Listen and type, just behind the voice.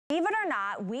Believe it or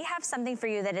not, we have something for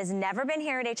you that has never been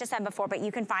here at HSN before, but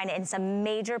you can find it in some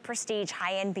major prestige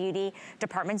high-end beauty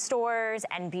department stores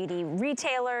and beauty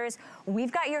retailers.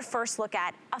 We've got your first look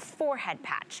at a forehead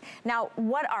patch. Now,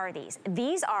 what are these?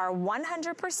 These are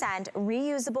 100%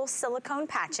 reusable silicone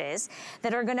patches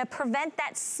that are gonna prevent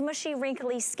that smushy,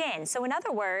 wrinkly skin. So in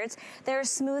other words, they're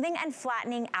smoothing and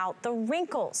flattening out the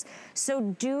wrinkles. So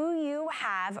do you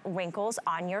have wrinkles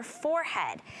on your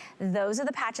forehead? Those are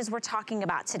the patches we're talking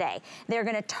about today. They're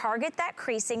gonna target that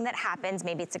creasing that happens.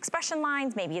 Maybe it's expression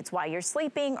lines, maybe it's while you're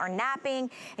sleeping or napping,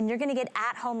 and you're gonna get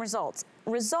at-home results.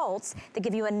 Results that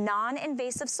give you a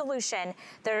non-invasive solution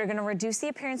that are gonna reduce the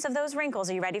appearance of those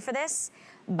wrinkles. Are you ready for this?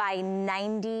 By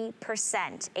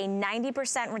 90%, a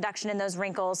 90% reduction in those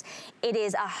wrinkles. It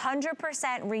is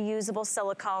 100% reusable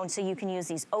silicone, so you can use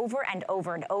these over and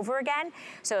over and over again.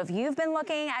 So if you've been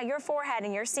looking at your forehead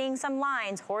and you're seeing some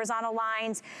lines, horizontal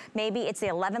lines, maybe it's the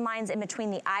 11 lines in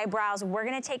between the eyebrows, we're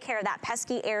gonna take care of that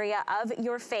pesky area of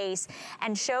your face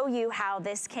and show you how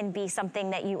this can be something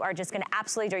that you are just gonna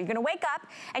absolutely do. You're gonna wake up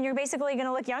and you're basically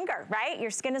gonna look younger, right?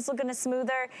 Your skin is looking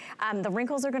smoother, the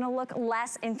wrinkles are gonna look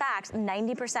less. In fact,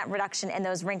 90% reduction in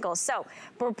those wrinkles. So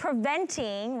we're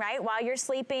preventing, right, while you're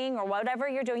sleeping or whatever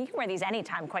you're doing, you can wear these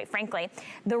anytime, quite frankly,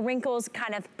 the wrinkles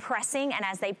kind of pressing, and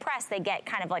as they press, they get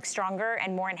kind of like stronger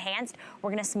and more enhanced.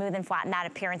 We're gonna smooth and flatten that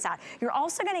appearance out. You're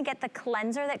also gonna get the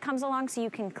cleanser that comes along so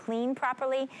you can clean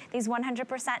properly, these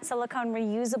 100% silicone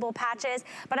reusable patches.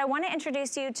 But I wanna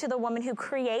introduce you to the woman who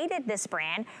created this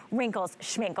brand, Wrinkles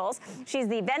Schminkles. She's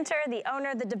the inventor, the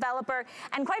owner, the developer,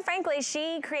 and quite frankly,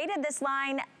 she created this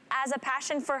line as a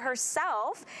passion for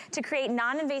herself to create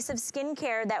non-invasive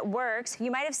skincare that works. You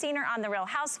might have seen her on The Real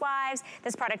Housewives.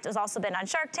 This product has also been on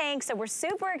Shark Tank, so we're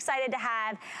super excited to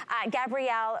have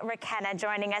Gabrielle Requena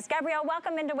joining us. Gabrielle,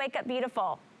 welcome into Wake Up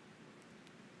Beautiful.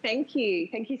 Thank you.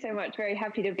 Thank you so much. Very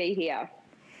happy to be here.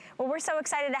 Well, we're so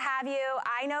excited to have you.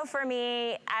 I know for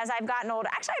me, as I've gotten older,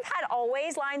 actually I've had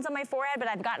always lines on my forehead, but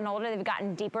I've gotten older, they've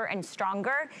gotten deeper and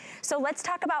stronger. So let's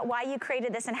talk about why you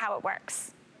created this and how it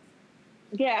works.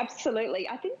 Yeah, absolutely.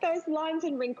 I think those lines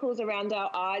and wrinkles around our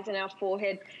eyes and our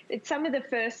forehead, it's some of the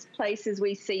first places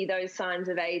we see those signs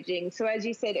of aging. So as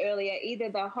you said earlier, either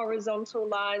the horizontal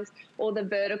lines or the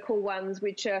vertical ones,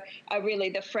 which are really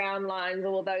the frown lines,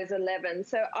 or those 11.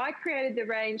 So I created the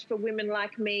range for women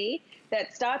like me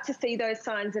that start to see those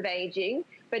signs of aging,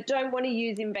 but don't want to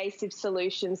use invasive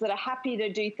solutions, that are happy to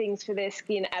do things for their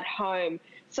skin at home.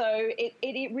 So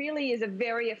it really is a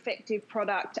very effective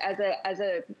product as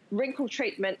a wrinkle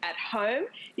treatment at home.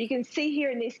 You can see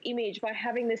here in this image, by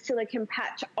having the silicone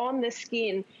patch on the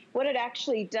skin, what it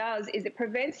actually does is it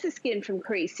prevents the skin from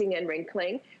creasing and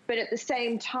wrinkling, but at the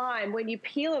same time, when you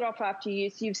peel it off after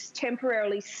use, you've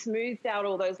temporarily smoothed out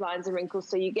all those lines and wrinkles,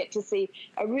 so you get to see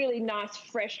a really nice,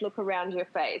 fresh look around your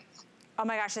face. Oh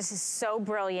my gosh, this is so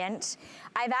brilliant.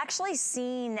 I've actually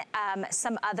seen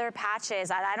some other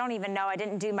patches. I don't even know, I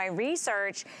didn't do my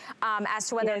research as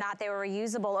to whether or not they were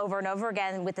reusable over and over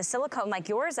again with the silicone like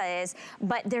yours is,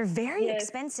 but they're very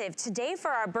expensive. Today for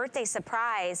our birthday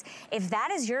surprise, if that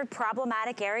is your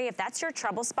problematic area, if that's your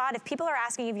trouble spot, if people are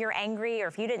asking if you're angry or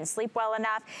if you didn't sleep well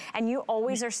enough and you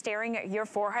always are staring at your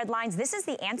forehead lines, this is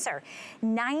the answer.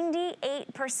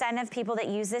 98% of people that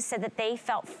use this said that they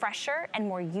felt fresher and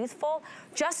more youthful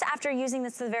just after using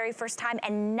this for the very first time,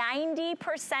 and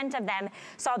 90% of them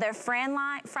saw their frown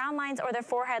lines or their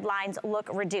forehead lines look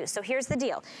reduced. So here's the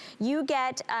deal. You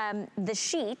get the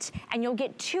sheet, and you'll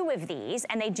get 2 of these,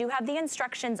 and they do have the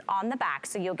instructions on the back.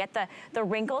 So you'll get the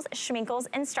Wrinkles Schminkles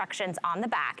instructions on the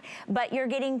back, but you're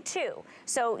getting 2.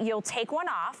 So you'll take one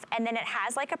off, and then it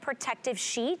has like a protective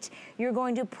sheet. You're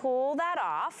going to pull that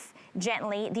off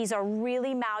gently. These are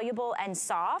really malleable and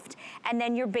soft, and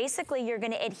then you're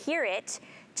gonna adhere it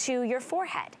to your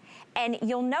forehead. And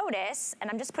you'll notice, and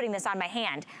I'm just putting this on my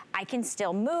hand, I can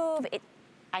still move,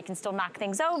 I can still knock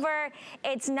things over.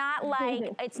 It's not like,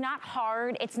 it's not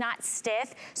hard, it's not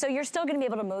stiff. So you're still gonna be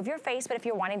able to move your face, but if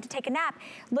you're wanting to take a nap,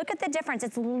 look at the difference.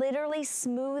 It's literally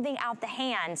smoothing out the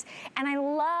hands. And I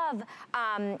love,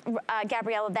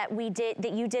 Gabriella, that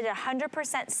you did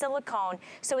 100% silicone,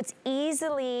 so it's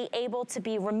easily able to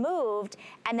be removed,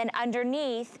 and then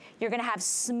underneath, you're gonna have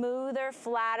smoother,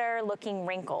 flatter looking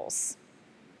wrinkles.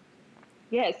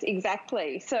 Yes,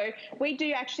 exactly. So we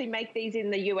do actually make these in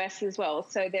the US as well.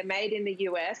 So they're made in the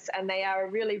US, and they are a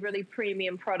really, really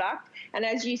premium product. And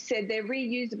as you said, they're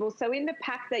reusable. So in the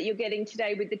pack that you're getting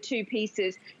today with the 2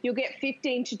 pieces, you'll get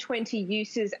 15 to 20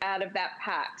 uses out of that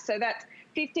pack. So that's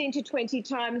 15 to 20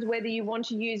 times, whether you want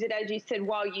to use it, as you said,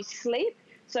 while you sleep.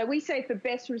 So we say for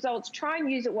best results, try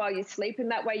and use it while you sleep, and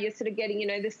that way you're sort of getting, you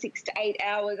know, the 6 to 8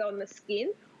 hours on the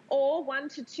skin. or 1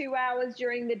 to 2 hours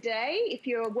during the day. If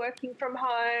you're working from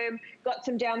home, got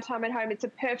some downtime at home, it's a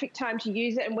perfect time to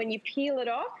use it. And when you peel it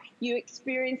off, you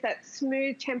experience that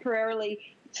smooth,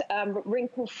 temporarily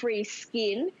wrinkle-free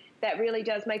skin that really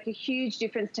does make a huge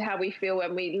difference to how we feel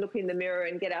when we look in the mirror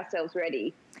and get ourselves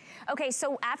ready. Okay,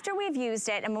 so after we've used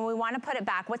it and when we want to put it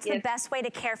back, what's the best way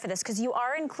to care for this? Because you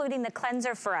are including the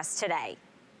cleanser for us today.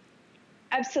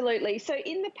 Absolutely. So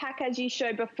in the pack, as you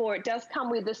showed before, it does come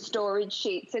with the storage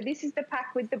sheet. So this is the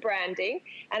pack with the branding,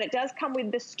 and it does come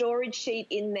with the storage sheet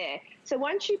in there. So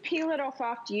once you peel it off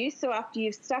after use, so after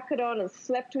you've stuck it on and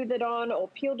slept with it on or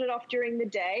peeled it off during the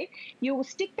day, you will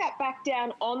stick that back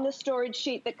down on the storage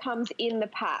sheet that comes in the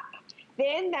pack.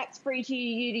 Then that's free to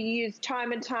you to use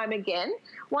time and time again.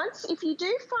 If you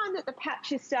do find that the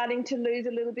patch is starting to lose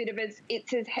a little bit of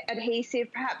its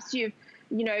adhesive, perhaps you've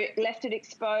left it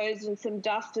exposed and some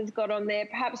dust has got on there.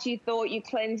 Perhaps you thought you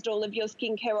cleansed all of your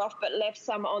skincare off but left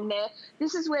some on there.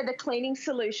 This is where the cleaning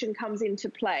solution comes into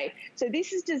play. So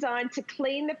this is designed to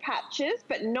clean the patches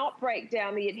but not break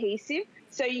down the adhesive,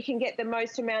 so you can get the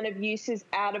most amount of uses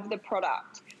out of the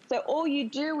product. So all you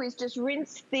do is just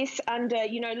rinse this under,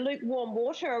 lukewarm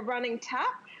water, a running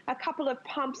tap, a couple of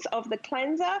pumps of the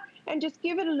cleanser, and just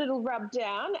give it a little rub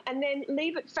down and then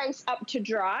leave it face up to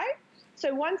dry.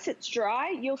 So once it's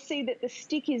dry, you'll see that the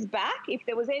stick is back if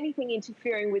there was anything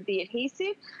interfering with the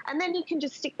adhesive, and then you can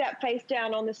just stick that face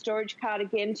down on the storage card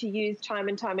again to use time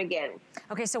and time again.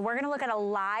 Okay, so we're gonna look at a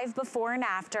live before and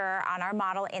after on our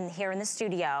model here in the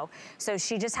studio. So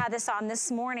she just had this on this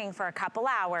morning for a couple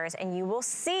hours, and you will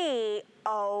see,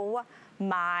 oh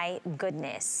my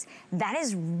goodness, that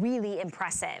is really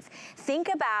impressive. Think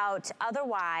about,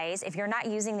 otherwise, if you're not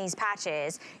using these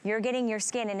patches, you're getting your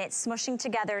skin and it's smushing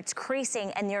together, it's creasing,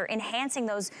 and you're enhancing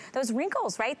those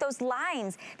wrinkles, right? Those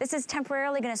lines. This is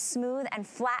temporarily gonna smooth and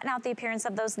flatten out the appearance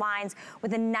of those lines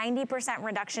with a 90%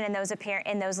 reduction in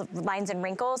those lines and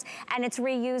wrinkles, and it's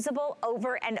reusable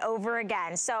over and over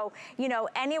again. So,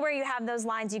 anywhere you have those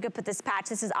lines, you could put this patch.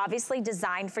 This is obviously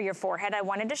designed for your forehead. I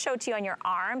wanted to show it to you on your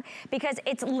arm because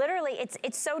it's literally,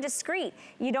 it's so discreet.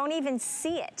 You don't even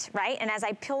see it, right? And as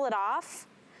I peel it off,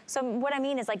 so what I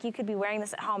mean is, like, you could be wearing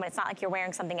this at home and it's not like you're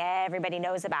wearing something everybody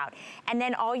knows about. And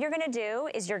then all you're gonna do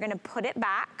is you're gonna put it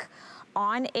back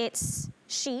on its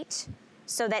sheet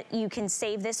so that you can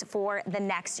save this for the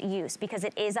next use, because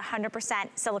it is 100%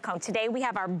 silicone. Today we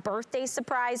have our birthday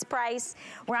surprise price.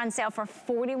 We're on sale for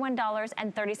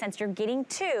 $41.30. You're getting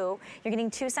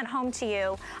two sent home to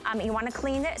you. You wanna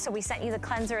clean it, so we sent you the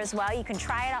cleanser as well. You can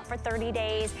try it out for 30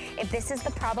 days. If this is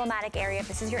the problematic area, if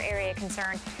this is your area of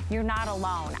concern, you're not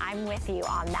alone. I'm with you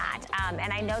on that.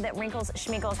 And I know that Wrinkles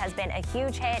Schminkles has been a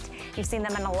huge hit. You've seen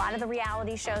them in a lot of the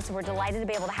reality shows, so we're delighted to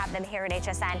be able to have them here at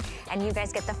HSN. And you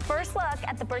guys get the first look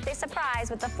at the birthday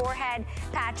surprise with the forehead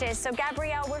patches. So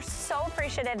Gabrielle, we're so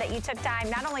appreciative that you took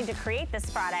time not only to create this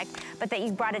product, but that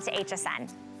you brought it to HSN.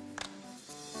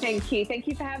 Thank you. Thank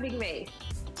you for having me.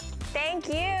 Thank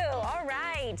you. All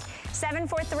right.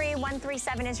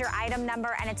 743-137 is your item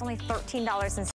number, and it's only $13.60.